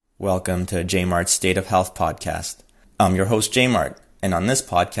Welcome to J-Mart's State of Health podcast. I'm your host, J-Mart, and on this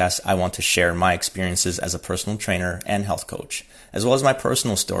podcast, I want to share my experiences as a personal trainer and health coach, as well as my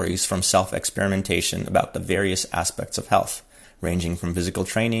personal stories from self-experimentation about the various aspects of health, ranging from physical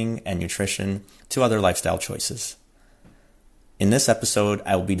training and nutrition to other lifestyle choices. In this episode,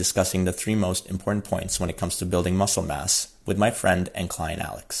 I will be discussing the three most important points when it comes to building muscle mass with my friend and client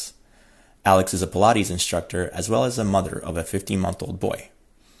Alex. Alex is a Pilates instructor as well as a mother of a 15-month-old boy.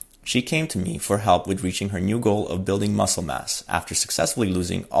 She came to me for help with reaching her new goal of building muscle mass after successfully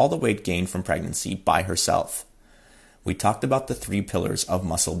losing all the weight gained from pregnancy by herself. We talked about the three pillars of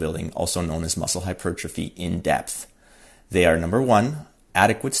muscle building, also known as muscle hypertrophy, in depth. They are number one,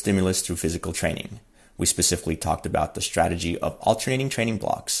 adequate stimulus through physical training. We specifically talked about the strategy of alternating training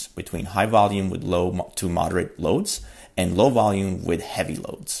blocks between high volume with low to moderate loads and low volume with heavy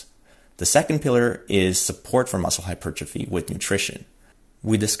loads. The second pillar is support for muscle hypertrophy with nutrition.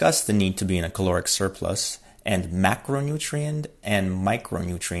 We discussed the need to be in a caloric surplus and macronutrient and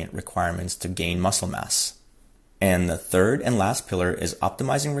micronutrient requirements to gain muscle mass. And the third and last pillar is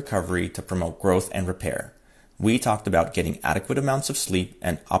optimizing recovery to promote growth and repair. We talked about getting adequate amounts of sleep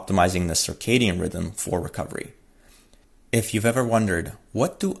and optimizing the circadian rhythm for recovery. If you've ever wondered,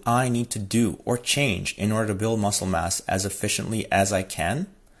 what do I need to do or change in order to build muscle mass as efficiently as I can?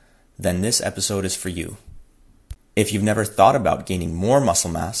 Then this episode is for you. If you've never thought about gaining more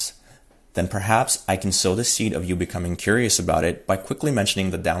muscle mass, then perhaps I can sow the seed of you becoming curious about it by quickly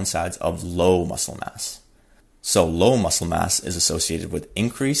mentioning the downsides of low muscle mass. So low muscle mass is associated with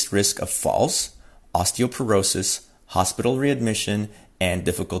increased risk of falls, osteoporosis, hospital readmission, and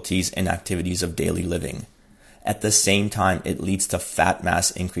difficulties in activities of daily living. At the same time, it leads to fat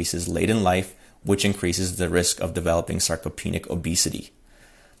mass increases late in life, which increases the risk of developing sarcopenic obesity.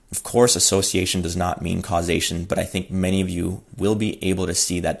 Of course, association does not mean causation, but I think many of you will be able to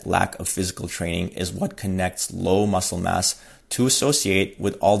see that lack of physical training is what connects low muscle mass to associate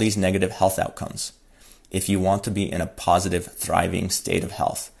with all these negative health outcomes. If you want to be in a positive, thriving state of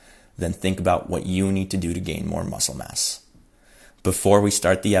health, then think about what you need to do to gain more muscle mass. Before we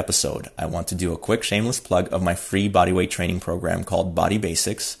start the episode, I want to do a quick shameless plug of my free bodyweight training program called Body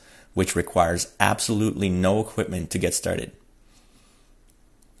Basics, which requires absolutely no equipment to get started.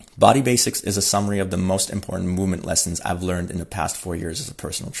 Body Basics is a summary of the most important movement lessons I've learned in the past 4 years as a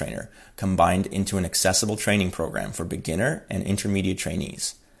personal trainer, combined into an accessible training program for beginner and intermediate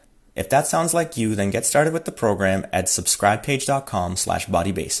trainees. If that sounds like you, then get started with the program at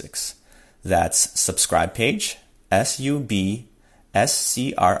subscribepage.com/bodybasics. That's subscribepage,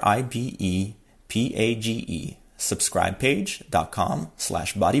 SUBSCRIBEPAGE,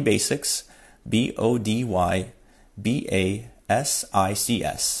 subscribepage.com/bodybasics,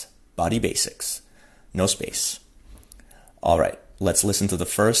 BODYBASICS, Body Basics, no space. All right, let's listen to the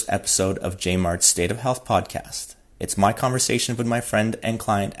first episode of J-Mart's State of Health podcast. It's my conversation with my friend and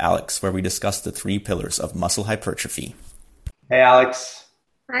client Alex, where we discuss the three pillars of muscle hypertrophy. Hey, Alex.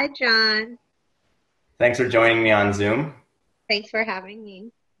 Hi, John. Thanks for joining me on Zoom. Thanks for having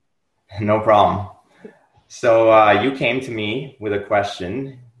me. No problem. So you came to me with a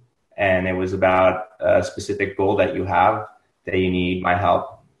question, and it was about a specific goal that you have that you need my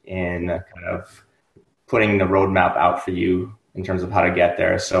help in kind of putting the roadmap out for you in terms of how to get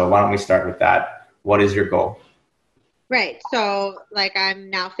there. So why don't we start with that? What is your goal? Right. So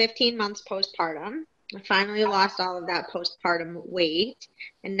I'm now 15 months postpartum. I finally lost all of that postpartum weight.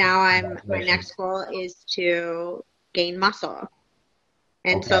 And now my next goal is to gain muscle.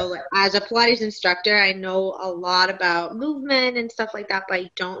 And so as a Pilates instructor, I know a lot about movement and stuff like that, but I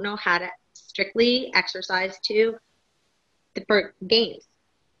don't know how to strictly exercise for gains.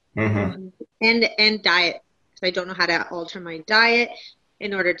 Mm-hmm. And diet. So I don't know how to alter my diet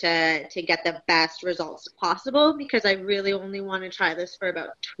in order to get the best results possible, because I really only want to try this for about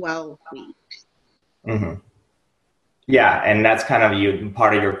 12 weeks. Mm-hmm. Yeah, and that's kind of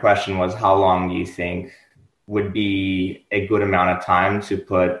part of your question was, how long do you think would be a good amount of time to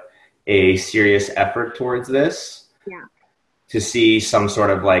put a serious effort towards this? Yeah. To see some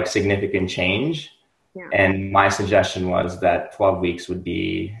sort of significant change? Yeah. And my suggestion was that 12 weeks would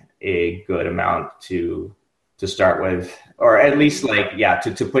be a good amount to start with, or at least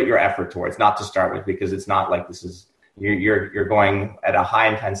to put your effort towards, not to start with, because it's not like this is, you're going at a high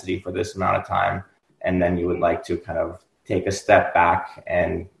intensity for this amount of time. And then you would like to kind of take a step back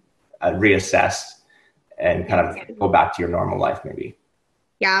and reassess and kind of go back to your normal life maybe.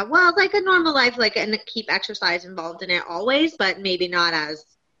 Yeah. Well, like a normal life, and keep exercise involved in it always, but maybe not as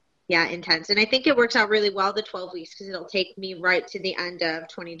intense. And I think it works out really well, the 12 weeks, because it'll take me right to the end of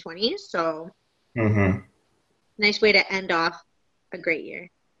 2020. So nice way to end off a great year.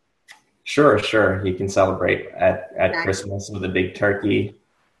 Sure. You can celebrate at Exactly. Christmas with a big turkey.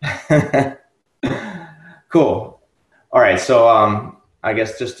 Cool. All right. So, I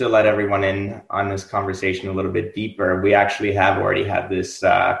guess just to let everyone in on this conversation a little bit deeper, we actually have already had this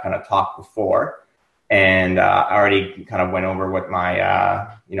kind of talk before, and I already kind of went over what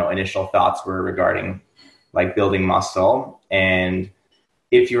my initial thoughts were regarding like building muscle. And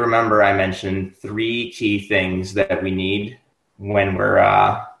if you remember, I mentioned three key things that we need when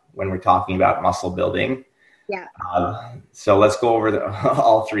we're talking about muscle building. Yeah. So let's go over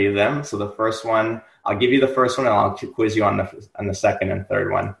all three of them. So the first one, I'll give you the first one, and I'll quiz you on the second and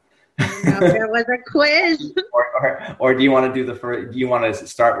third one. No, there was a quiz. or do you want to do the first? Do you want to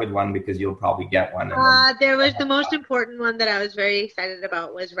start with one because you'll probably get one? And then There was the most important one that I was very excited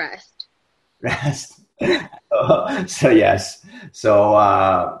about was rest. rest. So yes. So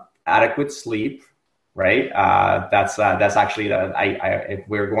adequate sleep, right? That's actually if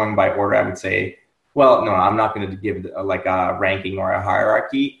we're going by order, I would say. Well, no, I'm not going to give like a ranking or a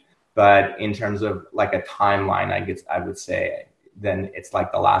hierarchy, but in terms of like a timeline, I would say then it's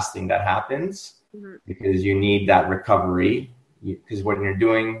like the last thing that happens because you need that recovery. Because when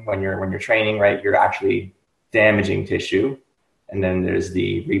you're training, right, you're actually damaging tissue, and then there's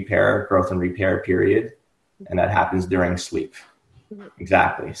the growth and repair period, and that happens during sleep.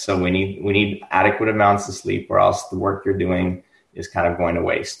 Exactly. So we need adequate amounts of sleep, or else the work you're doing is kind of going to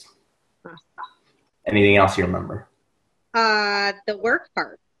waste. Anything else you remember? The work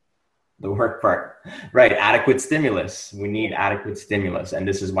part. The work part. Right. Adequate stimulus. We need adequate stimulus. And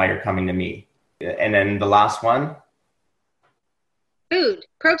this is why you're coming to me. And then the last one? Food,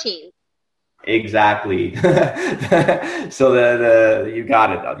 protein. Exactly. So you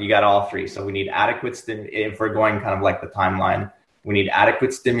got it. You got all three. So we need adequate if we're going kind of like the timeline, we need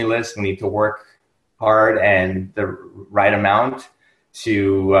adequate stimulus. We need to work hard and the right amount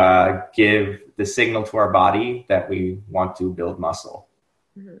to give the signal to our body that we want to build muscle.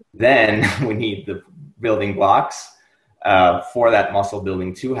 Then we need the building blocks for that muscle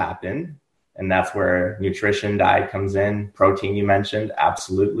building to happen. And that's where nutrition, diet comes in. Protein, you mentioned,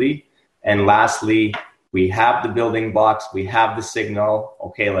 absolutely. And lastly, we have the building blocks. We have the signal.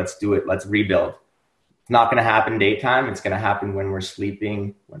 Okay, let's do it. Let's rebuild. It's not going to happen daytime. It's going to happen when we're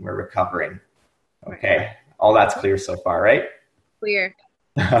sleeping, when we're recovering. Okay, all that's clear so far, right? Clear.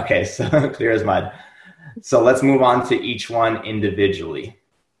 Okay, so clear as mud. So let's move on to each one individually.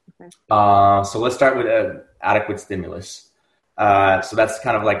 So let's start with adequate stimulus. So that's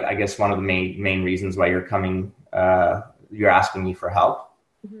kind of like, I guess, one of the main reasons why you're asking me for help.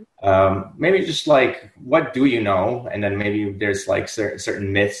 Maybe just like, what do you know? And then maybe there's like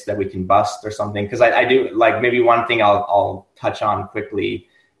certain myths that we can bust or something. Because I do like maybe one thing I'll touch on quickly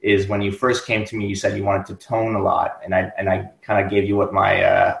is when you first came to me, you said you wanted to tone a lot, and I kind of gave you what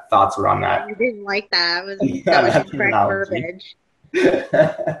my thoughts were on that. I didn't like that. That was incorrect verbiage.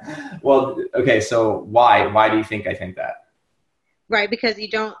 Well, okay, so why do you think I think that? Right, because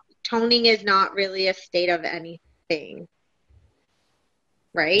toning is not really a state of anything.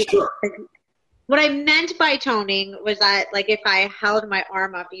 Right? Sure. What I meant by toning was that, like, if I held my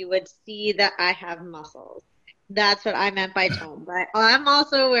arm up, you would see that I have muscles. That's what I meant by tone. But I'm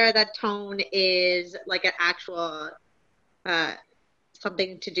also aware that tone is like an actual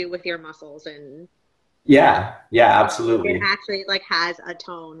something to do with your muscles and yeah, absolutely. it actually like has a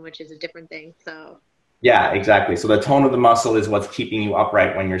tone, which is a different thing. So yeah, exactly. So the tone of the muscle is what's keeping you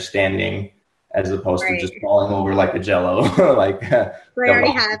upright when you're standing, as opposed to just falling over like a jello, like I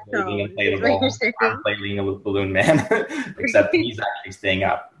already have tone. Inflating a balloon man. Except he's actually staying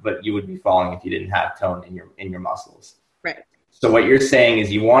up, but you would be falling if you didn't have tone in your muscles. Right. So what you're saying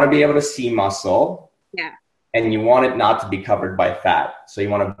is you want to be able to see muscle. Yeah. And you want it not to be covered by fat. So you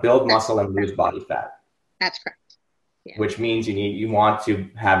want to build muscle and lose body fat. That's correct. Yeah. Which means you want to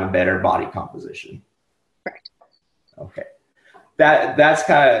have a better body composition. Correct. Okay. That's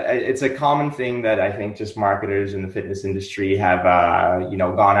kind of, it's a common thing that I think just marketers in the fitness industry have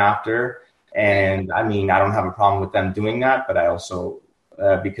gone after. And I mean, I don't have a problem with them doing that, but I also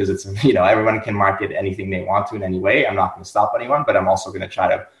because it's everyone can market anything they want to in any way. I'm not going to stop anyone, but I'm also going to try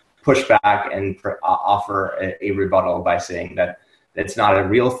to push back and offer a rebuttal by saying that it's not a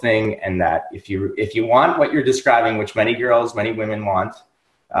real thing, and that if you want what you're describing, which many women want,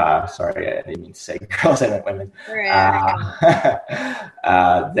 sorry, I didn't mean to say girls, I meant women,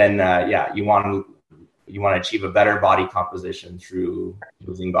 then you want to achieve a better body composition through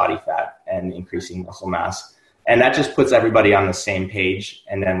losing body fat and increasing muscle mass. And that just puts everybody on the same page,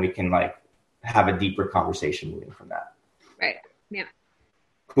 and then we can like have a deeper conversation moving from that. Right. Yeah.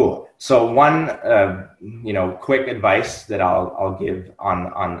 Cool. So one, quick advice that I'll give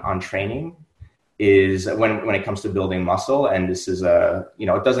on training is when it comes to building muscle, and this is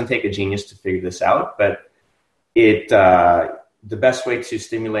it doesn't take a genius to figure this out, but the best way to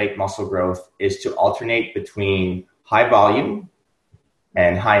stimulate muscle growth is to alternate between high volume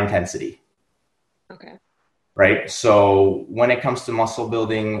and high intensity. Okay. Right. So when it comes to muscle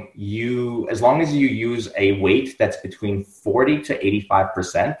building, as long as you use a weight that's between 40 to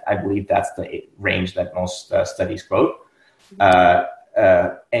 85%, I believe that's the range that most studies quote,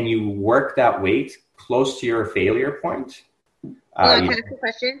 and you work that weight close to your failure point. Can I ask a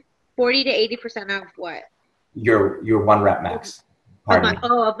question? 40 to 80% of what? Your one rep max. Of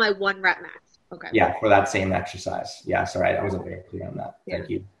my one rep max. Okay. Yeah, for that same exercise. Yeah, sorry, I wasn't very clear on that. Thank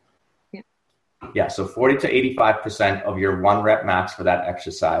you. Yeah, so 40 to 85% of your one rep max for that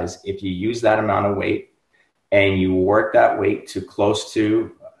exercise, if you use that amount of weight and you work that weight to close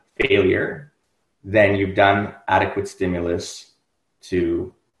to failure, then you've done adequate stimulus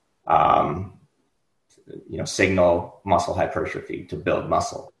to signal muscle hypertrophy, to build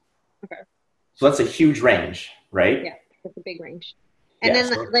muscle. Okay. So that's a huge range, right? Yeah, that's a big range. And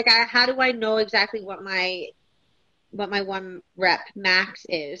how do I know exactly what my one rep max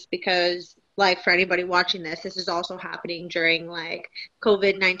is? Because like for anybody watching this is also happening during like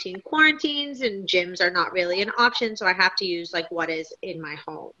COVID-19 quarantines, and gyms are not really an option. So I have to use like what is in my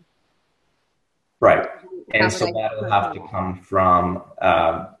home. Right. And so that'll have to come from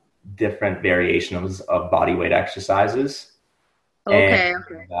different variations of body weight exercises. Okay.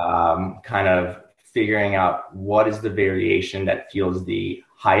 And kind of figuring out what is the variation that feels the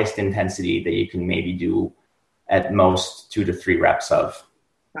highest intensity that you can maybe do at most 2 to 3 reps of.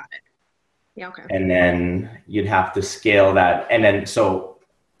 Got it. Yeah. Okay. And then you'd have to scale that. And then,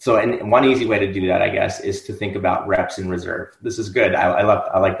 and one easy way to do that, I guess, is to think about reps in reserve. This is good. I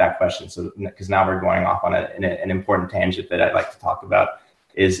like that question. So, because now we're going off on an important tangent that I'd like to talk about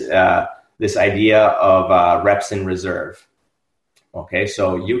is this idea of reps in reserve. Okay.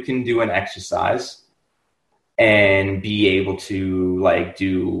 So you can do an exercise and be able to like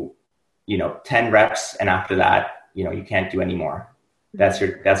do, 10 reps. And after that, you can't do any more. That's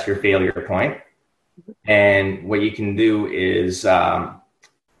your failure point. And what you can do is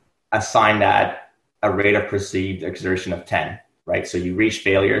assign that a rate of perceived exertion of 10, right? So you reach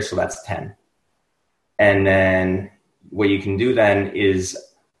failure, so that's 10. And then what you can do then is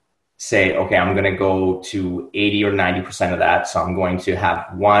say, okay, I'm going to go to 80 or 90% of that. So I'm going to have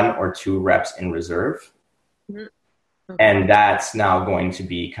 1 or 2 reps in reserve. Mm-hmm. Okay. And that's now going to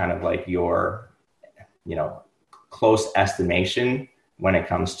be kind of like your, close estimation when it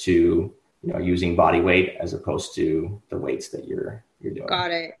comes to, using body weight as opposed to the weights that you're doing.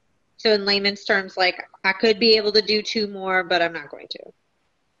 Got it. So in layman's terms, like I could be able to do 2 more, but I'm not going to.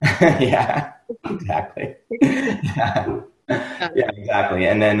 Yeah, exactly. Yeah, exactly.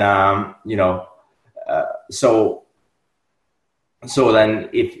 And then, so then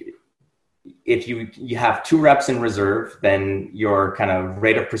if you have 2 reps in reserve, then your kind of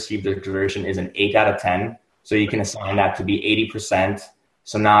rate of perceived exertion is an 8 out of 10. So you can assign that to be 80%.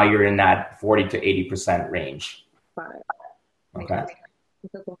 So now you're in that 40 to 80% range. Got it. Okay.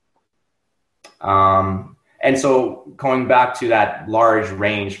 And so going back to that large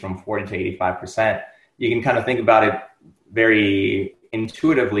range from 40 to 85%, you can kind of think about it very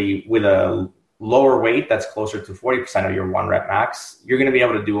intuitively. With a lower weight that's closer to 40% of your one rep max, you're going to be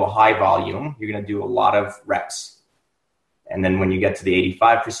able to do a high volume. You're going to do a lot of reps. And then when you get to the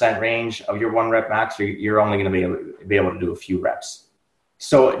 85% range of your one rep max, you're only going to be able to do a few reps.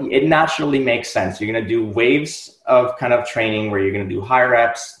 So it naturally makes sense. You're going to do waves of kind of training where you're going to do high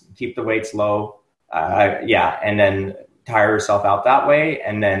reps, keep the weights low. And then tire yourself out that way,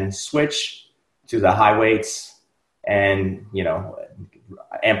 and then switch to the high weights and,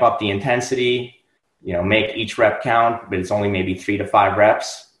 amp up the intensity, make each rep count, but it's only maybe 3 to 5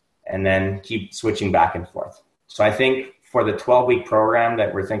 reps, and then keep switching back and forth. So I think for the 12-week program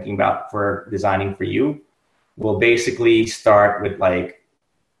that we're thinking about for designing for you, we'll basically start with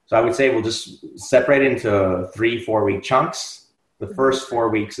so I would say we'll just separate it into 3-4 week chunks. The first 4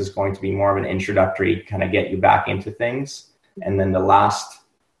 weeks is going to be more of an introductory, kind of get you back into things. And then the last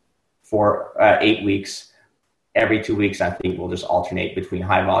 8 weeks, every 2 weeks, I think we'll just alternate between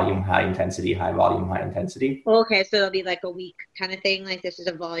high volume, high intensity, high volume, high intensity. Okay. So it'll be like a week kind of thing. Like this is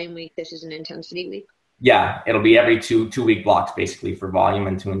a volume week. This is an intensity week. Yeah. It'll be every 2 week blocks basically for volume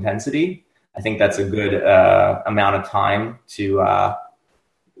and to intensity. I think that's a good amount of time to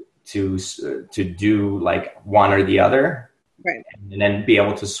do like one or the other. Right. And then be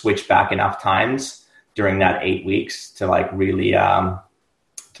able to switch back enough times during that 8 weeks to like really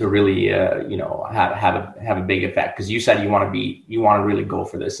to really, have a big effect? Because you said you want to really go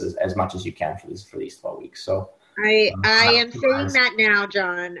for this as much as you can for these 12 weeks. So I am saying that now,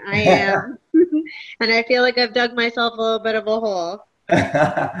 John. I am, and I feel like I've dug myself a little bit of a hole.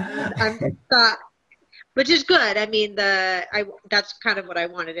 I'm thought, which is good. I mean, that's kind of what I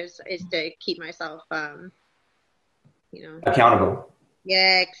wanted is to keep myself, accountable.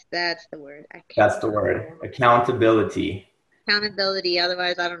 Yes, that's the word. That's the word. Accountability. Accountability.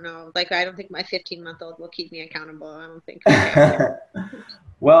 Otherwise, I don't know. Like, I don't think my 15-month-old will keep me accountable. I don't think.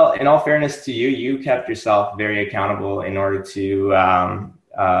 Well, in all fairness to you, you kept yourself very accountable in order to,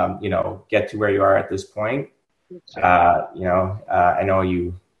 get to where you are at this point. I know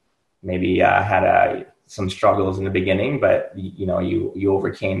you maybe had some struggles in the beginning, but you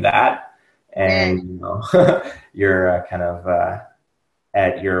overcame that, and you're kind of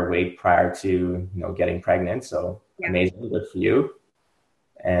at your weight prior to getting pregnant. So amazing, good for you.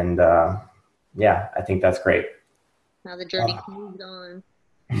 And I think that's great. Now the journey moves on.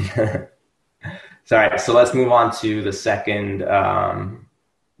 So let's move on to the second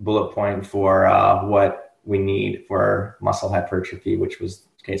bullet point for what we need for muscle hypertrophy, which was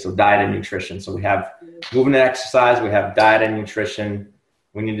so diet and nutrition. So we have movement and exercise, we have diet and nutrition.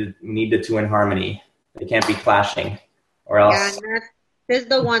 We need the two in harmony. They can't be clashing, or else. Yeah, this is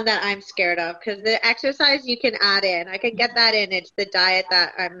the one that I'm scared of, because the exercise you can add in. I can get that in. It's the diet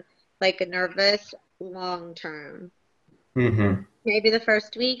that I'm like nervous long term. Mm-hmm. Maybe the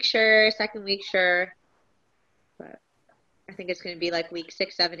first week, sure. Second week, sure. But I think it's going to be like week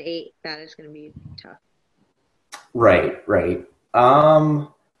 6, 7, 8. That is going to be tough. Right.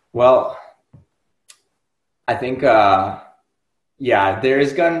 Well, I think, there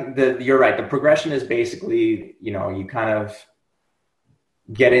is you're right. The progression is basically, you kind of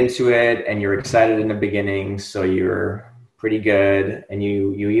get into it and you're excited in the beginning. So you're pretty good, and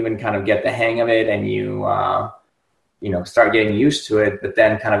you even kind of get the hang of it, and you start getting used to it. But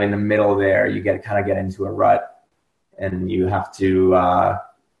then kind of in the middle there, you get into a rut, and you have to,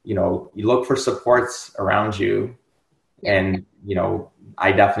 you look for supports around you. And,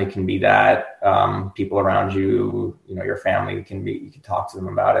 I definitely can be that. People around you, your family you can talk to them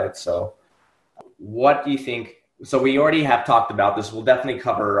about it. So what do you think? So we already have talked about this. We'll definitely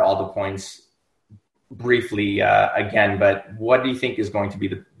cover all the points briefly again, but what do you think is going to be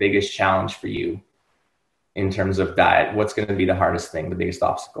the biggest challenge for you in terms of diet? What's going to be the hardest thing, the biggest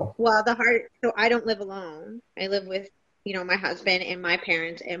obstacle? Well, so I don't live alone. I live with, my husband and my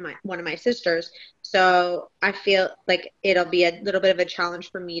parents and one of my sisters. So I feel like it'll be a little bit of a challenge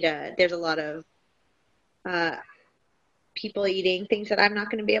for me there's a lot of people eating things that I'm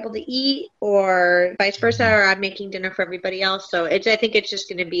not going to be able to eat, or vice versa, or I'm making dinner for everybody else. So I think it's just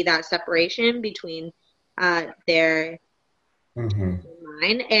going to be that separation between their and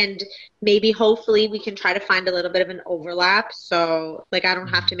mine, and maybe hopefully we can try to find a little bit of an overlap. So like I don't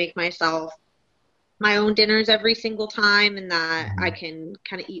have to make myself my own dinners every single time, and that I can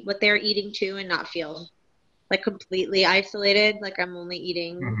kind of eat what they're eating too and not feel like completely isolated. Like I'm only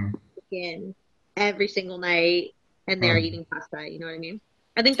eating chicken every single night and they're eating pasta. You know what I mean?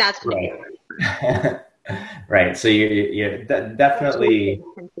 I think that's going to be hard. Right. So you definitely.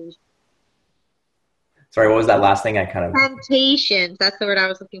 Sorry, what was that last thing? Temptations. That's the word I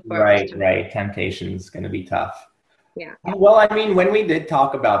was looking for. Right. Temptations is going to be tough. Yeah. Well, I mean, when we did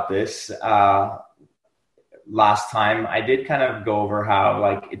talk about this last time, I did kind of go over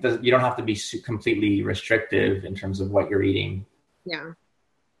how you don't have to be completely restrictive in terms of what you're eating. Yeah.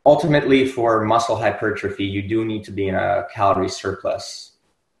 Ultimately, for muscle hypertrophy, you do need to be in a calorie surplus.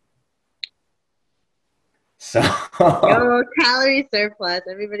 So, calorie surplus,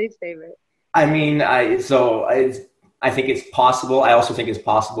 everybody's favorite. I mean, I think it's possible. I also think it's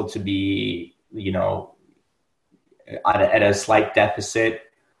possible to be, at a slight deficit,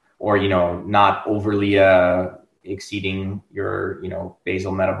 or, not overly exceeding your,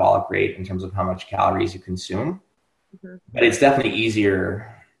 basal metabolic rate in terms of how much calories you consume. Mm-hmm. But it's definitely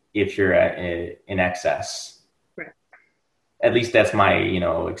easier if you're in excess. Right. At least that's my,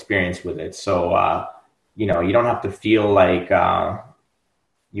 experience with it. So, you don't have to feel like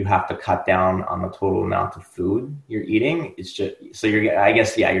you have to cut down on the total amount of food you're eating. It's just, so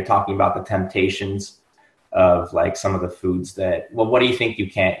you're talking about the temptations of like some of the foods that, well, what do you think you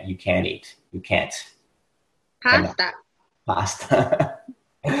can't eat? You can't. Pasta.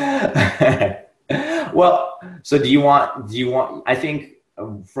 Well, so do you want, I think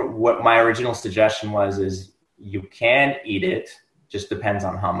from what my original suggestion is you can eat it, just depends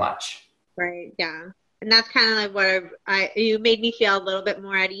on how much. Right. Yeah. And that's kind of like what you made me feel a little bit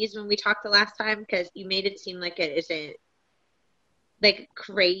more at ease when we talked the last time, because you made it seem like it isn't like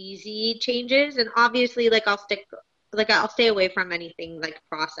crazy changes. And obviously like I'll stay away from anything like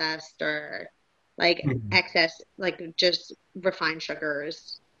processed or like excess, like just refined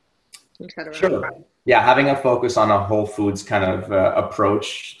sugars, etc. Sure. Yeah, having a focus on a whole foods kind of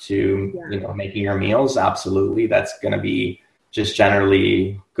approach to making your meals, absolutely. That's going to be just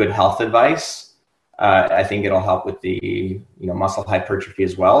generally good health advice. I think it'll help with the muscle hypertrophy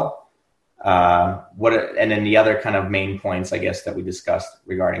as well. And then the other kind of main points, I guess, that we discussed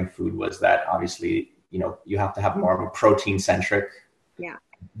regarding food was that obviously you have to have more of a protein centric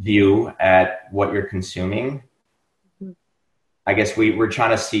view at what you're consuming. I guess we're trying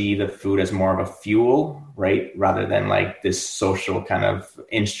to see the food as more of a fuel, right? Rather than like this social kind of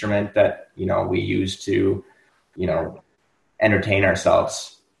instrument that, we use to, entertain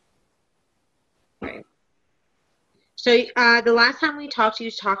ourselves. Right. So the last time we talked, you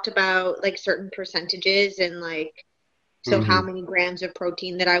talked about like certain percentages and like, so how many grams of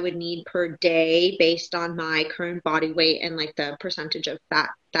protein that I would need per day based on my current body weight and like the percentage of fat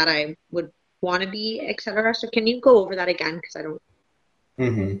that I would want to be, etc. So can you go over that again? Because I don't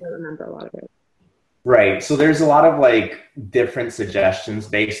remember a lot of it. Right. So there's a lot of like different suggestions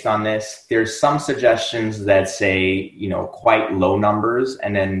based on this. There's some suggestions that say, quite low numbers.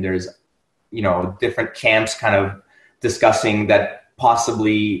 And then there's, different camps kind of discussing that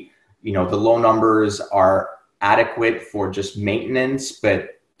possibly, the low numbers are adequate for just maintenance,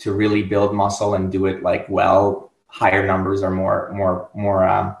 but to really build muscle and do it like well, higher numbers are more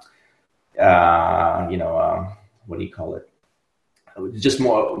what do you call it? Just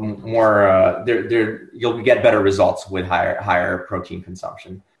more you'll get better results with higher protein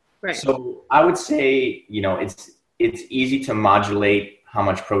consumption. Right. So I would say, it's easy to modulate how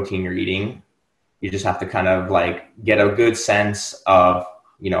much protein you're eating. You just have to kind of like get a good sense of,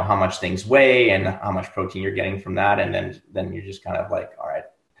 how much things weigh and how much protein you're getting from that. And then you're just kind of like, all right,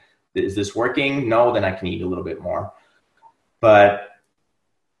 is this working? No, then I can eat a little bit more. But,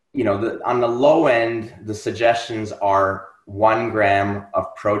 on the low end, the suggestions are 1 gram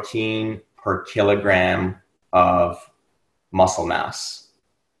of protein per kilogram of muscle mass.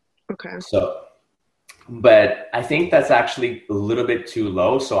 Okay. But I think that's actually a little bit too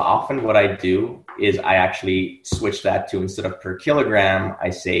low. So often what I do is I actually switch that to, instead of per kilogram,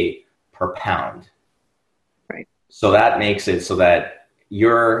 I say per pound. Right. So that makes it so that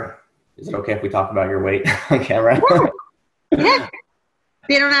is it okay if we talk about your weight on camera? Yeah.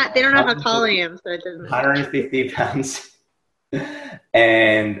 They don't have a column, so it doesn't. 150 pounds.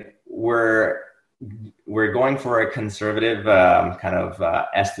 And we're going for a conservative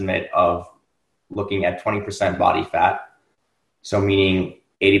estimate of looking at 20% body fat. So meaning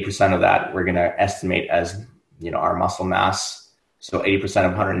 80% of that we're going to estimate as, our muscle mass. So 80%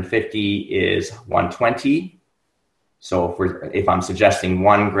 of 150 is 120. So if I'm suggesting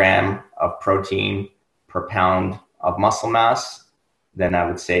 1 gram of protein per pound of muscle mass, then I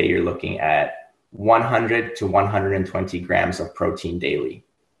would say you're looking at 100 to 120 grams of protein daily.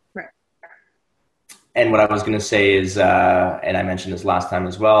 Right. And what I was going to say is, and I mentioned this last time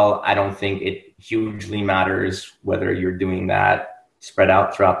as well, I don't think it hugely matters whether you're doing that spread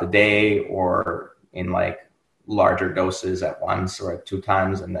out throughout the day or in like larger doses at once or at 2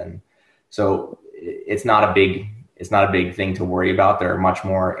 times. And then, so it's not a big thing to worry about. There are much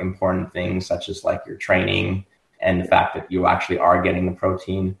more important things such as like your training and the fact that you actually are getting the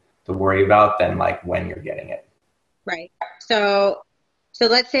protein to worry about than like when you're getting it. Right. So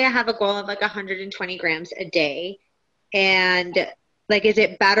let's say I have a goal of like 120 grams a day, and like, is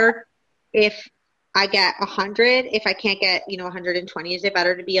it better if I get 100? If I can't get, 120, is it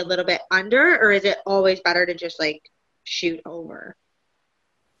better to be a little bit under, or is it always better to just like shoot over?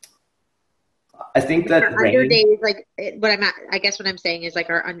 I think that under days, like I guess what I'm saying is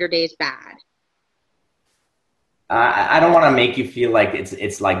like, are under days bad? I don't want to make you feel like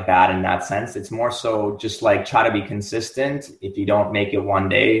it's like bad in that sense. It's more so just like try to be consistent. If you don't make it one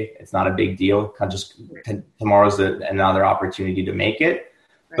day, it's not a big deal. Tomorrow's another opportunity to make it.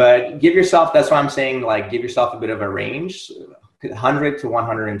 Right. But give yourself, that's why I'm saying, like, give yourself a bit of a range. 100 to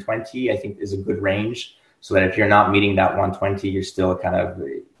 120, I think, is a good range. So that if you're not meeting that 120, you're still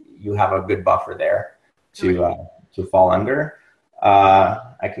you have a good buffer there to fall under.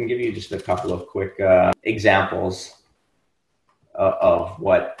 I can give you just a couple of quick examples of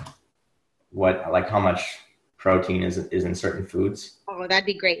what like how much protein is in certain foods. Oh, that'd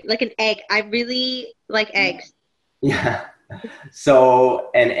be great. Like an egg. I really like eggs. Yeah. So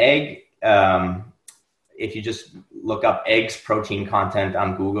an egg, if you just look up eggs protein content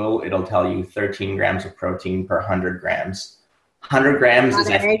on Google, it'll tell you 13 grams of protein per 100 grams. 100 grams A is,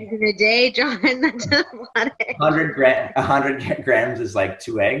 lot I of think, eggs in a day, John. That's a lot of eggs. 100 grams is like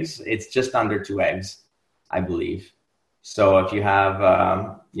 2 eggs. It's just under 2 eggs, I believe. So if you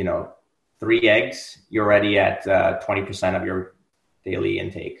have, 3 eggs, you're already at 20% of your daily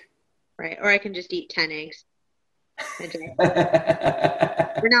intake. Right. Or I can just eat 10 eggs a day.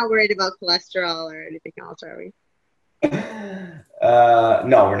 We're not worried about cholesterol or anything else, are we?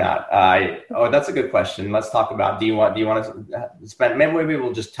 No, we're not. That's a good question. Let's talk about, do you want to spend, maybe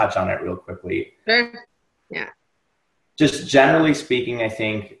we'll just touch on it real quickly. Sure. Yeah. Just generally speaking, I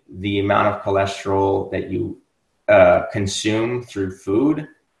think the amount of cholesterol that you consume through food,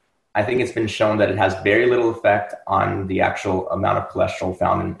 I think it's been shown that it has very little effect on the actual amount of cholesterol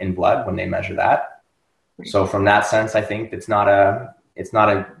found in blood when they measure that. So from that sense, I think it's not a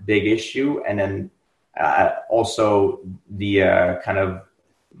big issue. And then also the kind of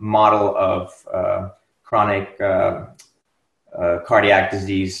model of chronic cardiac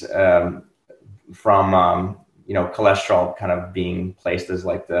disease from cholesterol kind of being placed as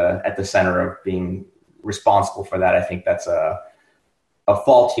like at the center of being responsible for that. I think that's a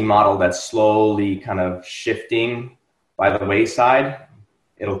faulty model that's slowly kind of shifting by the wayside.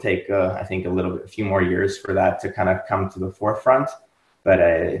 It'll take, I think, a few more years for that to kind of come to the forefront. But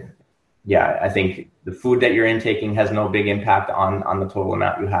I think the food that you're intaking has no big impact on the total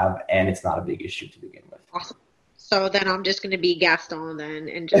amount you have, and it's not a big issue to begin with. Awesome. So then I'm just going to be Gaston then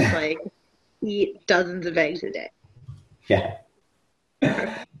and just like eat dozens of eggs a day. Yeah.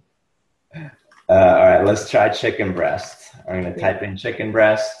 All right, let's try chicken breast. I'm going to type in chicken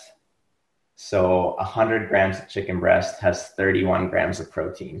breast. So 100 grams of chicken breast has 31 grams of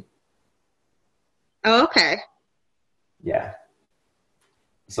protein. Oh, okay. Yeah.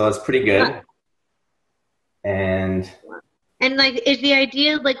 So it's pretty good. Yeah. And like, is the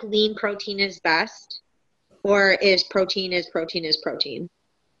idea like lean protein is best, or is protein protein?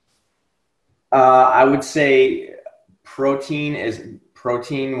 I would say protein is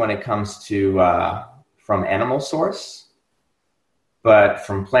protein when it comes to from animal source, but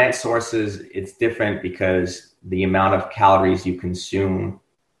from plant sources, it's different because the amount of calories you consume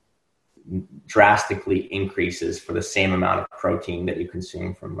drastically increases for the same amount of protein that you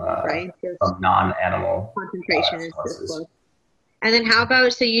consume from non-animal concentration sources. And then how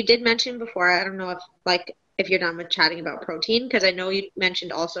about, so you did mention before, I don't know if you're done with chatting about protein, because I know you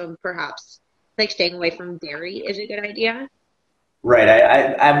mentioned also perhaps like staying away from dairy is a good idea. Right.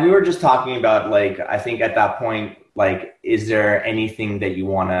 I we were just talking about, like, I think at that point, like, is there anything that you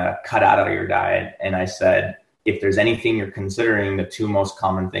want to cut out of your diet? And I said, if there's anything you're considering, the two most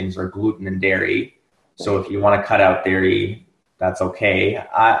common things are gluten and dairy. So if you want to cut out dairy, that's okay.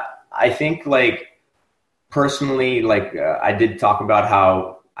 I think, like, personally, like, I did talk about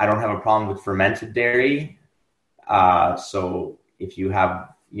how I don't have a problem with fermented dairy. So if you have,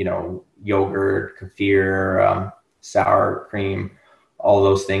 yogurt, kefir, sour cream, all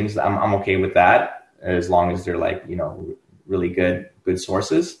those things, I'm okay with that, as long as they're like, really good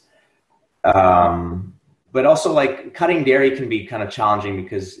sources. But also, like, cutting dairy can be kind of challenging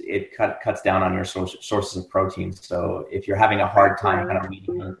because it cuts down on your sources of protein. So if you're having a hard time kind of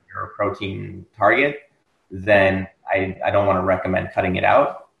meeting your protein target, then I don't want to recommend cutting it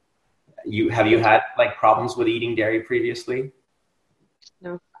out. Have you had like problems with eating dairy previously?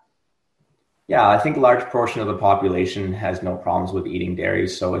 No. Yeah, I think a large portion of the population has no problems with eating dairy.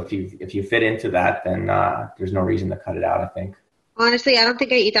 So if you fit into that, then there's no reason to cut it out, I think. Honestly, I don't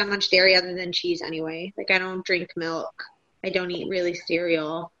think I eat that much dairy other than cheese anyway. Like, I don't drink milk. I don't eat really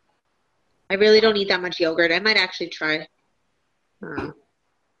cereal. I really don't eat that much yogurt. I might actually try.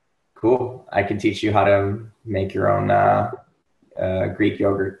 Cool. I can teach you how to make your own Greek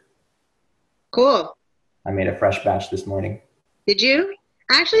yogurt. Cool. I made a fresh batch this morning. Did you?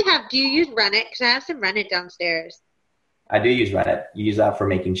 I actually have. Do you use rennet? Because I have some rennet downstairs. I do use rennet. You use that for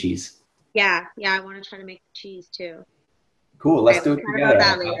making cheese. Yeah. I want to try to make cheese too. Cool. Let's do it together. About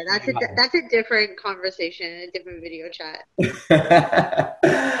that later. That's a different conversation, a different video chat.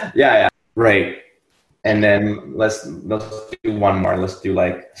 Yeah. Right. And then let's do one more. Let's do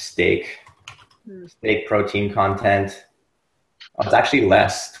like steak. Steak protein content. Oh, it's actually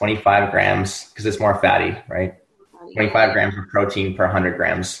less, 25 grams, because it's more fatty, right? 25 grams of protein per 100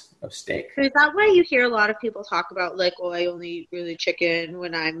 grams of steak. So is that why you hear a lot of people talk about, like, well, I only eat really chicken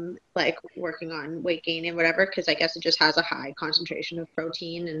when I'm like working on weight gain and whatever, because I guess it just has a high concentration of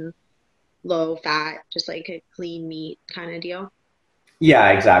protein and low fat, just like a clean meat kind of deal? Yeah,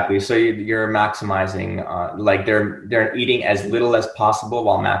 exactly. So you're maximizing, like they're eating as little as possible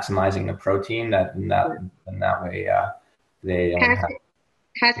while maximizing the protein. That way they don't have.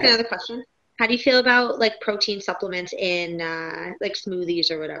 Can I ask another question? How do you feel about like protein supplements in like smoothies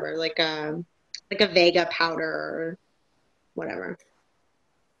or whatever, like a Vega powder or whatever?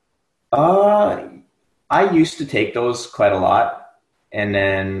 Uh, I used to take those quite a lot, and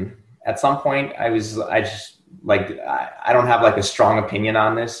then at some point, I just like, I don't have like a strong opinion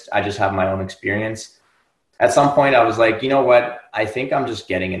on this. I just have my own experience. At some point, I was like, you know what? I think I'm just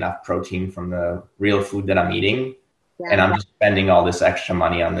getting enough protein from the real food that I'm eating, and Yeah. I'm just spending all this extra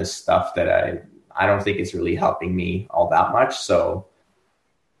money on this stuff that I don't think it's really helping me all that much. So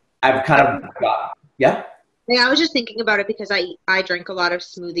I've kind of got, yeah. Yeah, I was just thinking about it because I drink a lot of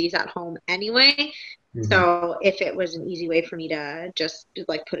smoothies at home anyway. Mhm. So if it was an easy way for me to just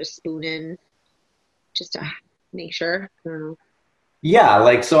like put a spoon in just to make sure. I don't know. Yeah,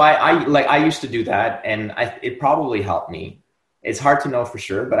 like so I used to do that, and it probably helped me. It's hard to know for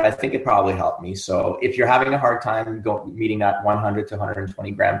sure, but I think it probably helped me. So if you're having a hard time meeting that 100 to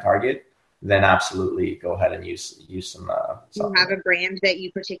 120 gram target, then absolutely go ahead and use some Do you have a supplement. brand that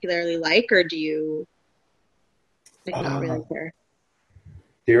you particularly like, or do you like not Uh, really care?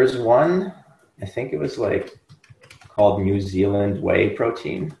 there's one, I think it was like called New Zealand whey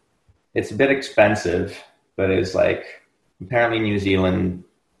protein. It's a bit expensive, but it's like apparently New Zealand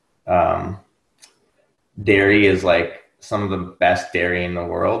um, dairy is like some of the best dairy in the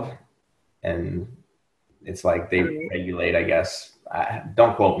world, and it's like All they right. regulate, I guess.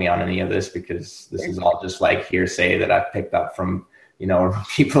 Don't quote me on any of this because this is all just like hearsay that I've picked up from,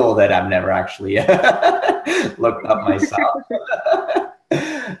 people that I've never actually looked up myself.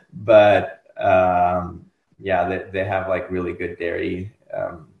 But yeah, they have like really good dairy,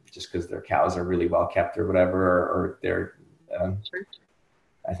 just because their cows are really well kept or whatever, or they're, um, Sure.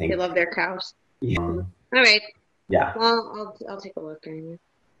 I They think, love their cows. um, All right. yeah, Well, I'll take a look anyway.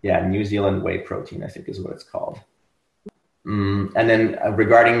 yeah, New Zealand whey protein, I think is what it's called. And then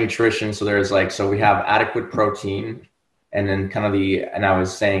regarding nutrition, so there's like, so we have adequate protein, and then kind of and I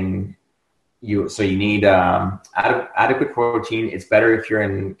was saying so you need adequate protein. It's better if you're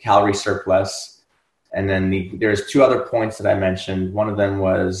in calorie surplus. And then there's two other points that I mentioned. One of them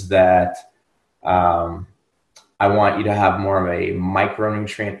was that um, I want you to have more of a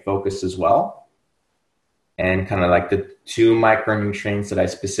micronutrient focus as well. And kind of like the two micronutrients that I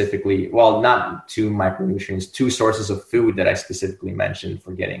specifically, well, not two micronutrients, two sources of food that I specifically mentioned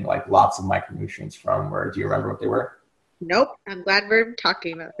for getting like lots of micronutrients from. Where do you remember what they were? Nope. I'm glad we're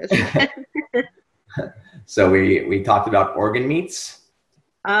talking about this again. So we talked about organ meats.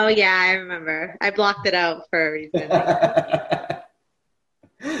 Oh yeah, I remember. I blocked it out for a reason.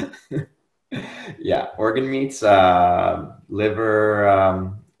 Yeah, organ meats, liver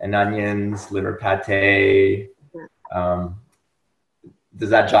and onions, liver pate. Um, does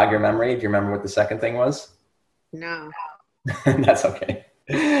that jog your memory? Do you remember what the second thing was? No. That's okay.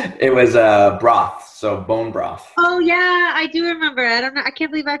 It was broth, so bone broth. Oh yeah, I do remember. I don't know. I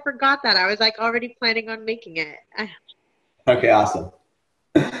can't believe I forgot that. I was like already planning on making it. Okay, awesome.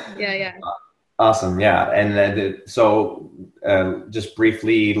 Yeah, yeah. Awesome, yeah. And just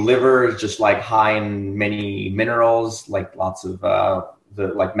briefly, liver is just like high in many minerals, like lots of the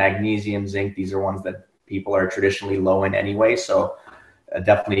like magnesium, zinc. These are ones that people are traditionally low in anyway. So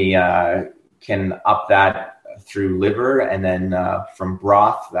definitely can up that through liver. And then from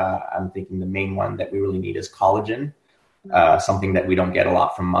broth, I'm thinking the main one that we really need is collagen, something that we don't get a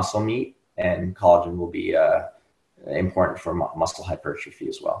lot from muscle meat. And collagen will be important for muscle hypertrophy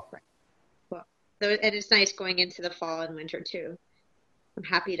as well. Well, and it's nice going into the fall and winter too. I'm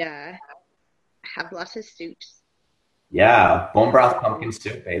happy to have lots of soups. Yeah, bone broth pumpkin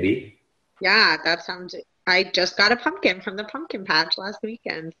soup, baby. Yeah, that sounds. I just got a pumpkin from the pumpkin patch last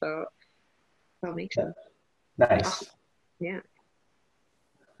weekend, so that makes sense. Nice. Awesome. Yeah.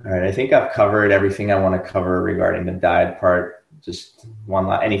 All right, I think I've covered everything I want to cover regarding the diet part. Just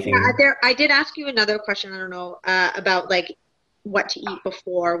anything. I did ask you another question. I don't know about like what to eat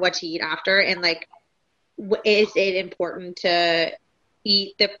before, what to eat after, and like, is it important to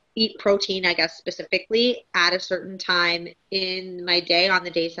eat protein? I guess specifically at a certain time in my day on the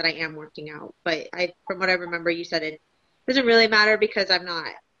days that I am working out. But from what I remember, you said it doesn't really matter because I'm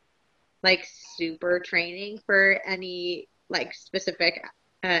not like super training for any like specific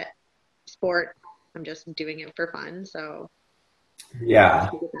uh, sport. I'm just doing it for fun, so I don't Yeah.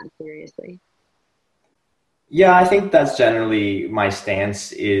 take it that seriously. Yeah, I think that's generally my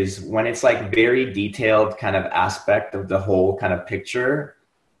stance is when it's like very detailed kind of aspect of the whole kind of picture.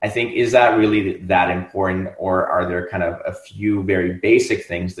 I think, is that really that important, or are there kind of a few very basic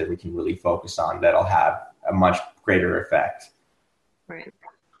things that we can really focus on that'll have a much greater effect? Right.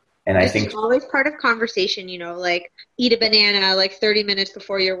 And I This think is always part of conversation, like eat a banana like 30 minutes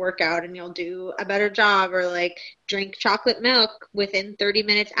before your workout and you'll do a better job, or like drink chocolate milk within 30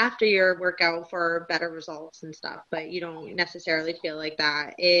 minutes after your workout for better results and stuff. But you don't necessarily feel like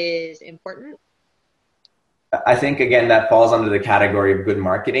that is important. I think again that falls under the category of good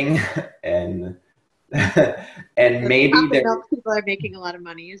marketing, and and The maybe chocolate there milk people are making a lot of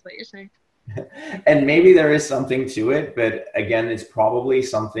money, is what you're saying. and maybe there is something to it, but again, it's probably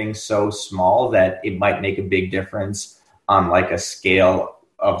something so small that it might make a big difference on like a scale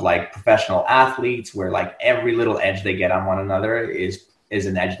of like professional athletes, where like every little edge they get on one another is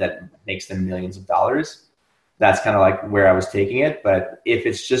an edge that makes them millions of dollars. That's kind of like where I was taking it. But if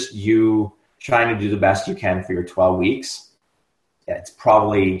it's just you trying to do the best you can for your 12 weeks, yeah, it's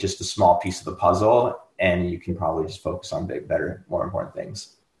probably just a small piece of the puzzle, and you can probably just focus on big, better, more important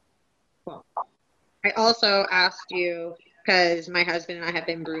things. Well, I also asked you because my husband and I have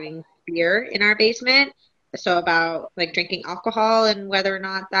been brewing beer in our basement. So about like drinking alcohol and whether or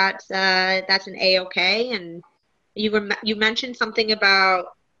not that's an A-okay. And you mentioned something about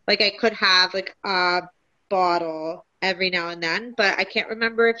like I could have like a bottle every now and then, but I can't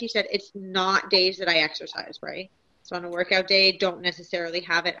remember if you said it's not days that I exercise, right? So on a workout day, don't necessarily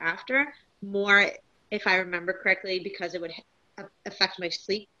have it after. More, if I remember correctly, because it would affect my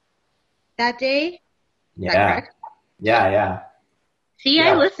sleep that day. Is that Yeah, correct? yeah, See, I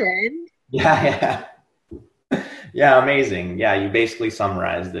yeah, listened. yeah, yeah. Yeah, amazing. Yeah, you basically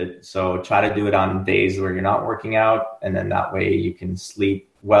summarized it. So try to do it on days where you're not working out, and then that way you can sleep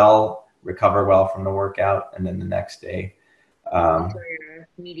well, recover well from the workout, and then the next day. Go Um, for your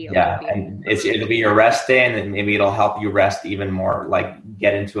mediocre yeah, beer. and it'll be your rest day, and then maybe it'll help you rest even more, like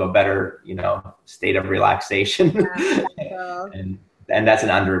get into a better, state of relaxation. So and and that's an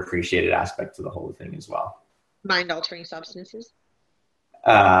underappreciated aspect to the whole thing as well. mind-altering substances.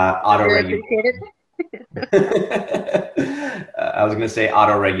 Auto Underappreciated. I was going to say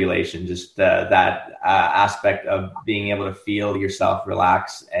auto regulation, just that aspect of being able to feel yourself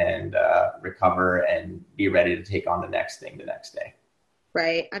relax and recover and be ready to take on the next thing the next day.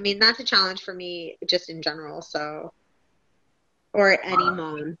 Right. I mean, that's a challenge for me just in general. So, or any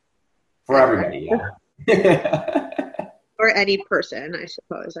mom For ever, everybody, yeah. or any person, I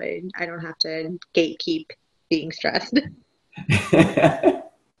suppose. I don't have to gatekeep being stressed.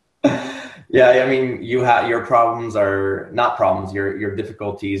 Yeah, I mean, your problems are not problems. Your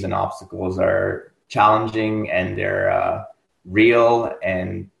difficulties and obstacles are challenging, and they're real.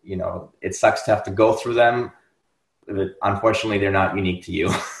 And it sucks to have to go through them. But unfortunately, they're not unique to you.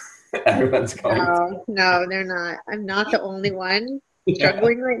 Everyone's going No, no, they're not. I'm not the only one to.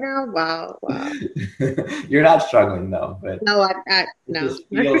 struggling right now. Wow, wow. You're not struggling though, but No, it no, just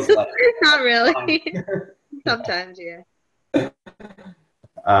feels like not fine. really. Sometimes, yeah.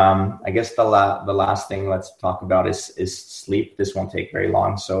 I guess the last thing let's talk about is sleep. This won't take very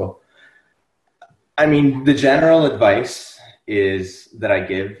long. So, I mean, the general advice is that I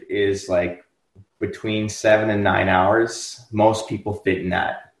give is like between 7 and 9 hours. Most people fit in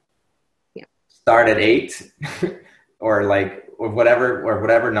that. Yeah. Start at 8, or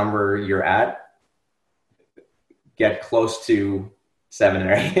whatever number you're at. Get close to 7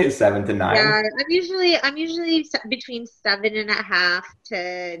 or 8, 7 to 9. Yeah, I'm usually between 7.5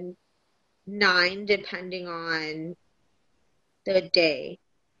 to 9, depending on the day.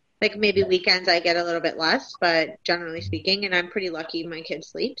 Like maybe weekends I get a little bit less, but generally speaking, and I'm pretty lucky my kid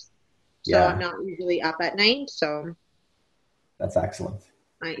sleeps. So I'm Yeah, not usually up at night. So that's excellent.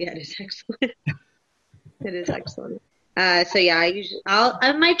 yeah, it is excellent. It is excellent. So yeah,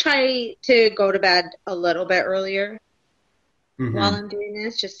 I might try to go to bed a little bit earlier while Hmm. I'm doing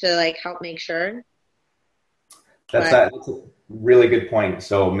this, just to like help make sure. That's But that's a really good point.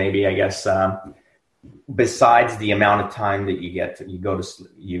 So maybe I guess besides the amount of time that you get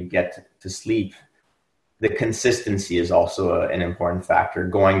to sleep, the consistency is also an important factor.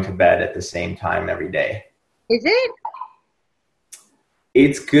 Going to bed at the same time every day. is it?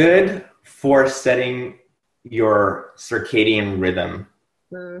 It's good for setting your circadian rhythm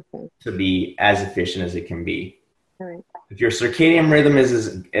Okay. to be as efficient as it can be. All right. If your circadian rhythm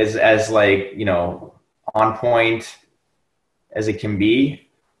is as like on point as it can be,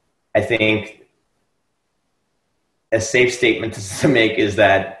 I think a safe statement to make is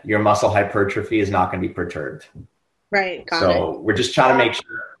that your muscle hypertrophy is not going to be perturbed. Right. Got it. So we're just trying to make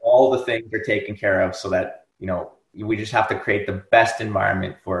sure all the things are taken care of, so that we just have to create the best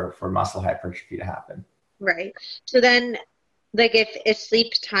environment for muscle hypertrophy to happen. Right. So then, like, if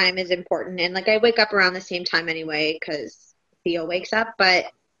sleep time is important, and like I wake up around the same time anyway because Theo wakes up, but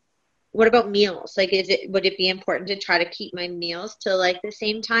what about meals? Like, would it be important to try to keep my meals to like the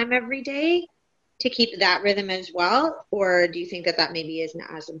same time every day to keep that rhythm as well? Or do you think that maybe isn't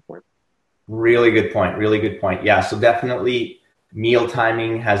as important? Really good point. Really good point. Yeah. So definitely meal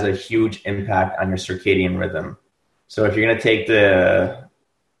timing has a huge impact on your circadian rhythm. So if you're going to take the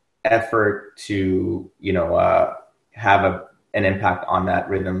effort to, have an impact on that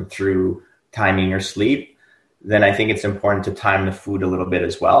rhythm through timing your sleep, then I think it's important to time the food a little bit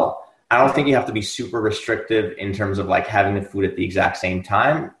as well. I don't think you have to be super restrictive in terms of like having the food at the exact same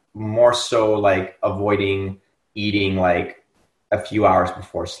time, more so like avoiding eating like a few hours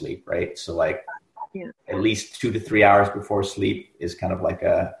before sleep, right? So like at least 2 to 3 hours before sleep is kind of like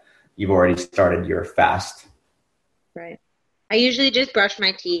you've already started your fast. Right. I usually just brush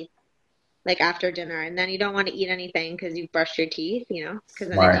my teeth like after dinner, and then you don't want to eat anything because you've brushed your teeth, because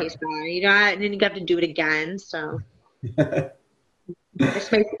then it tastes bad. And then you have to do it again. So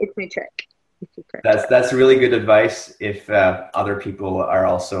it's my trick. That's really good advice if other people are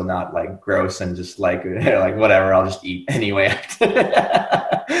also not like gross and just like like whatever, I'll just eat anyway.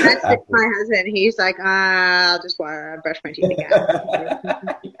 That's my husband. He's like, I'll just brush my teeth again.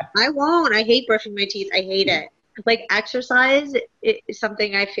 I won't. I hate brushing my teeth. I hate it. Like exercise is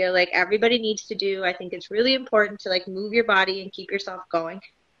something I feel like everybody needs to do. I think it's really important to like move your body and keep yourself going.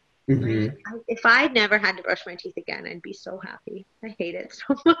 Mm-hmm. If I never had to brush my teeth again, I'd be so happy. I hate it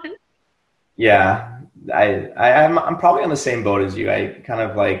so much. Yeah, I'm probably on the same boat as you. I kind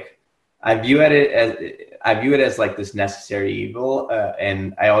of like I view it as like this necessary evil,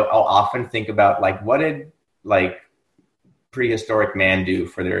 and I'll often think about like what did like prehistoric man do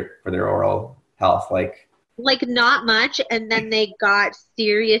for their oral health, like not much, and then they got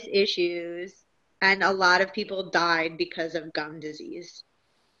serious issues, and a lot of people died because of gum disease.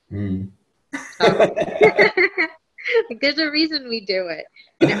 Like, there's a reason we do it.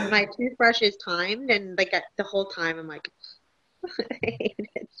 And my toothbrush is timed, and like the whole time I'm like, I hate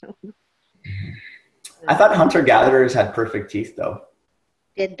it so much. I thought hunter-gatherers had perfect teeth, though.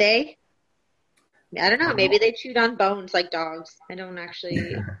 Did they? I don't know. Maybe they chewed on bones like dogs. I don't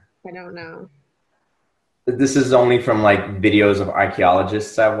know. This is only from like videos of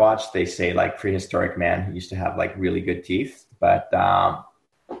archaeologists I've watched. They say like prehistoric man used to have like really good teeth, but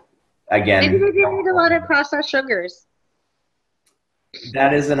again, maybe they didn't eat a lot of processed sugars.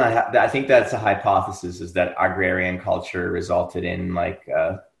 I think that's a hypothesis, is that agrarian culture resulted in like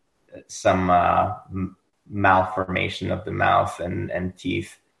some malformation of the mouth and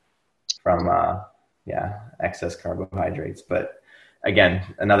teeth from excess carbohydrates. But again,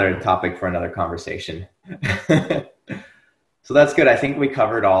 another topic for another conversation. So that's good. I think we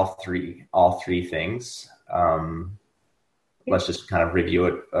covered all three things. Let's just kind of review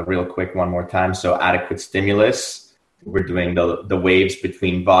it real quick one more time. So adequate stimulus. We're doing the waves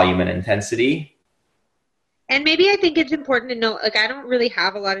between volume and intensity. And maybe I think it's important to know, like, I don't really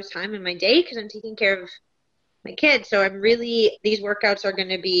have a lot of time in my day because I'm taking care of my kids. So these workouts are going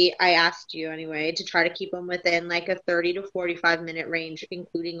to be, I asked you anyway, to try to keep them within like a 30 to 45 minute range,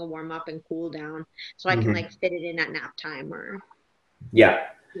 including a warm up and cool down. So I can like fit it in at nap time or. Yeah.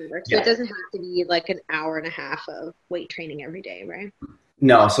 So it doesn't have to be like an hour and a half of weight training every day, right?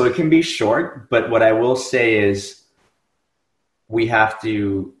 No, so it can be short, but what I will say is we have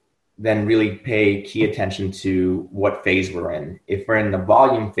to then really pay key attention to what phase we're in. If we're in the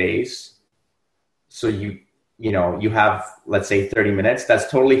volume phase, so you have, let's say 30 minutes, that's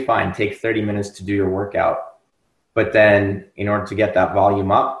totally fine. Take 30 minutes to do your workout. But then in order to get that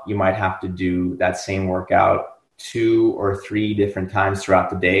volume up, you might have to do that same workout 2 or 3 different times throughout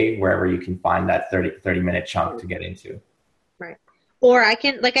the day, wherever you can find that 30 minute chunk to get into. Right. Or I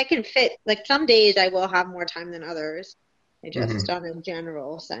can fit, like some days I will have more time than others. I just on a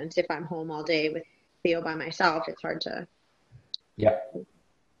general sense, if I'm home all day with Theo by myself, it's hard to. Yeah.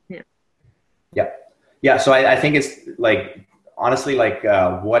 So I think it's like, honestly, like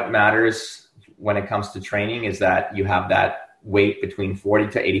what matters when it comes to training is that you have that weight between 40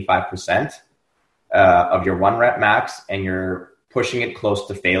 to 85% of your 1 rep max, and you're pushing it close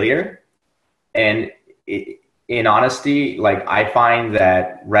to failure. And in honesty, like I find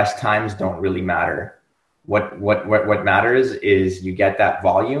that rest times don't really matter. What matters is you get that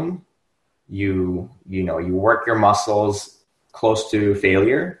volume, you work your muscles close to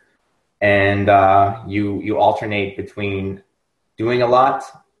failure, and you alternate between doing a lot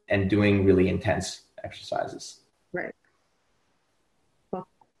and doing really intense exercises. Right. Cool.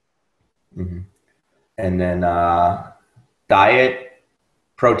 And then diet,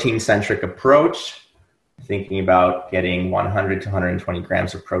 protein-centric approach, thinking about getting 100 to 120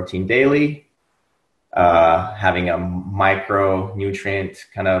 grams of protein daily. having a micronutrient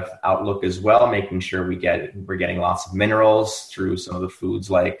kind of outlook as well, making sure we're getting lots of minerals through some of the foods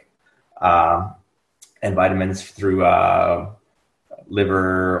like and vitamins through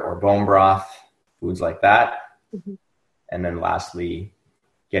liver or bone broth, foods like that. Mm-hmm. And then lastly,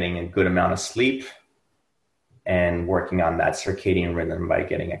 getting a good amount of sleep and working on that circadian rhythm by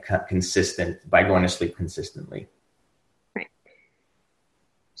getting by going to sleep consistently. Right.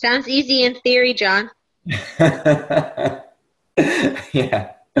 Sounds easy in theory, John. Yeah.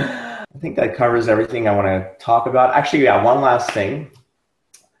 I think that covers everything I want to talk about. Actually, yeah, one last thing.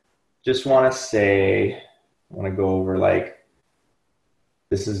 Just want to say, I want to go over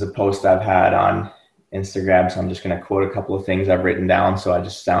this is a post I've had on Instagram, so I'm just going to quote a couple of things I've written down so I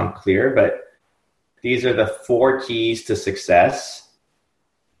just sound clear. But these are the 4 keys to success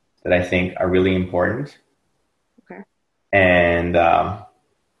that I think are really important. Okay. And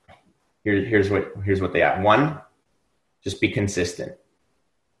here's what they are. 1, just be consistent.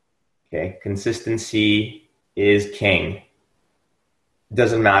 Okay, consistency is king. It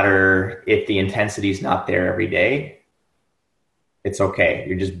doesn't matter if the intensity is not there every day. It's okay.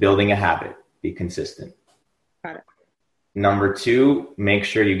 You're just building a habit. Be consistent. Got it. Number 2, make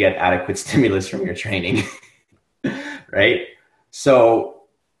sure you get adequate stimulus from your training. Right? So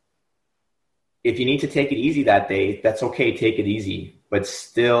if you need to take it easy that day, that's okay. Take it easy. But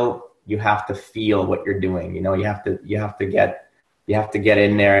still, you have to feel what you're doing. You have to get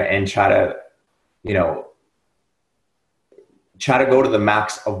in there and try to go to the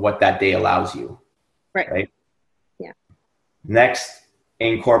max of what that day allows you. Right? Yeah. Next,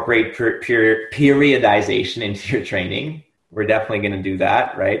 incorporate periodization into your training. We're definitely going to do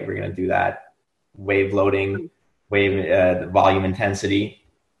that, right? We're going to do that. Wave loading, volume intensity.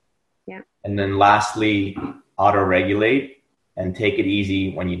 Yeah. And then lastly, auto-regulate and take it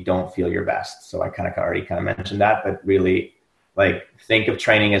easy when you don't feel your best. So I already mentioned that, but really think of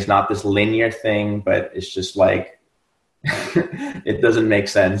training as not this linear thing, but it's just it doesn't make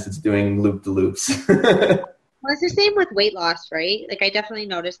sense. It's doing loop-de-loops. Well, it's the same with weight loss, right? I definitely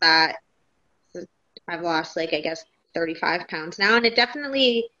noticed that I've lost, I guess, 35 pounds now. And it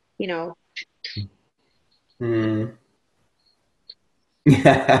definitely, right?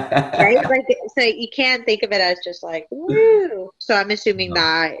 So you can't think of it as just woo. So I'm assuming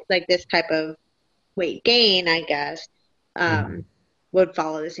that, this type of weight gain, I guess, would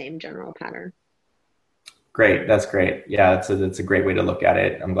follow the same general pattern. Great. That's great. Yeah, that's a great way to look at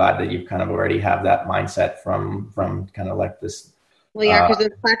it. I'm glad that you already have that mindset from this. Well, yeah, because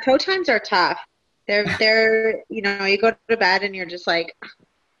the plateau times are tough. They're you go to bed and you're just it's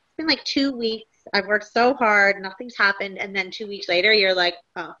been 2 weeks. I've worked so hard. Nothing's happened. And then 2 weeks later, you're oh,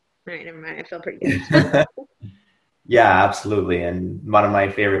 all right, never mind. I feel pretty good. Yeah, absolutely. And one of my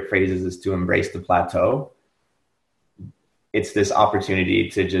favorite phrases is to embrace the plateau. It's this opportunity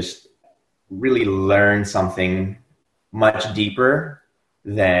to just really learn something much deeper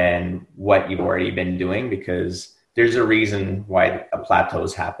than what you've already been doing, because there's a reason why a plateau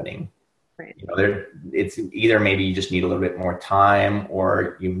is happening. Right. It's either maybe you just need a little bit more time,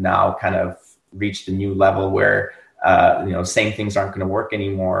 or you've now reached a new level where same things aren't going to work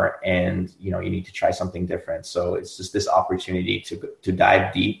anymore, and you need to try something different. So it's just this opportunity to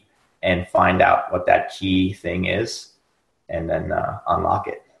dive deep and find out what that key thing is, and then unlock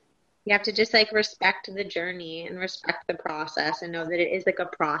it. You have to just respect the journey and respect the process, and know that it is a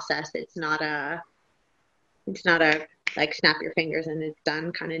process. It's not a snap your fingers and it's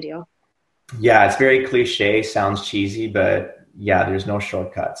done kind of deal. Yeah, it's very cliche, sounds cheesy, but yeah, there's no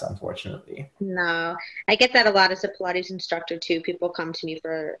shortcuts, unfortunately. No, I get that a lot as a Pilates instructor too. People come to me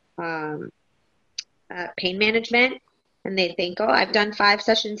for pain management, and they think, oh, I've done 5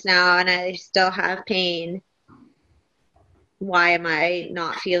 sessions now and I still have pain. Why am I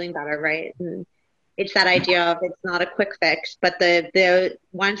not feeling better, right? And it's that idea of it's not a quick fix, but the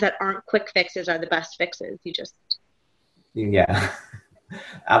ones that aren't quick fixes are the best fixes. Yeah,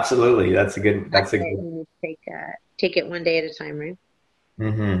 absolutely. That's a good. You take it one day at a time, right?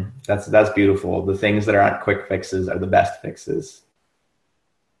 Mm-hmm. That's beautiful. The things that aren't quick fixes are the best fixes.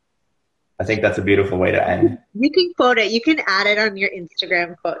 I think that's a beautiful way to end. You can quote it. You can add it on your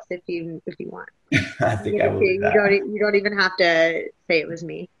Instagram quotes if you want. I think I will do that. You don't even have to say it was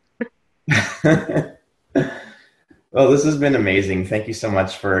me. Well, this has been amazing. Thank you so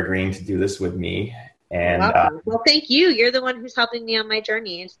much for agreeing to do this with me. And well, thank you. You're the one who's helping me on my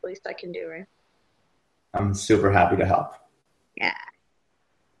journey. It's the least I can do, right? I'm super happy to help. Yeah.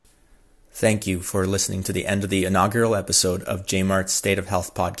 Thank you for listening to the end of the inaugural episode of Jmart's State of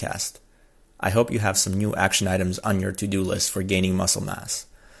Health podcast. I hope you have some new action items on your to-do list for gaining muscle mass.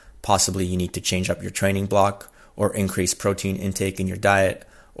 Possibly you need to change up your training block, or increase protein intake in your diet,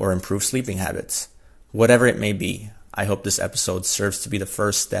 or improve sleeping habits. Whatever it may be, I hope this episode serves to be the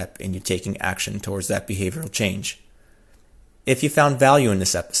first step in you taking action towards that behavioral change. If you found value in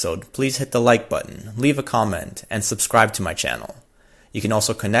this episode, please hit the like button, leave a comment, and subscribe to my channel. You can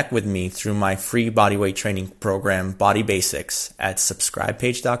also connect with me through my free bodyweight training program, Body Basics, at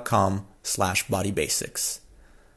subscribepage.com/bodybasics.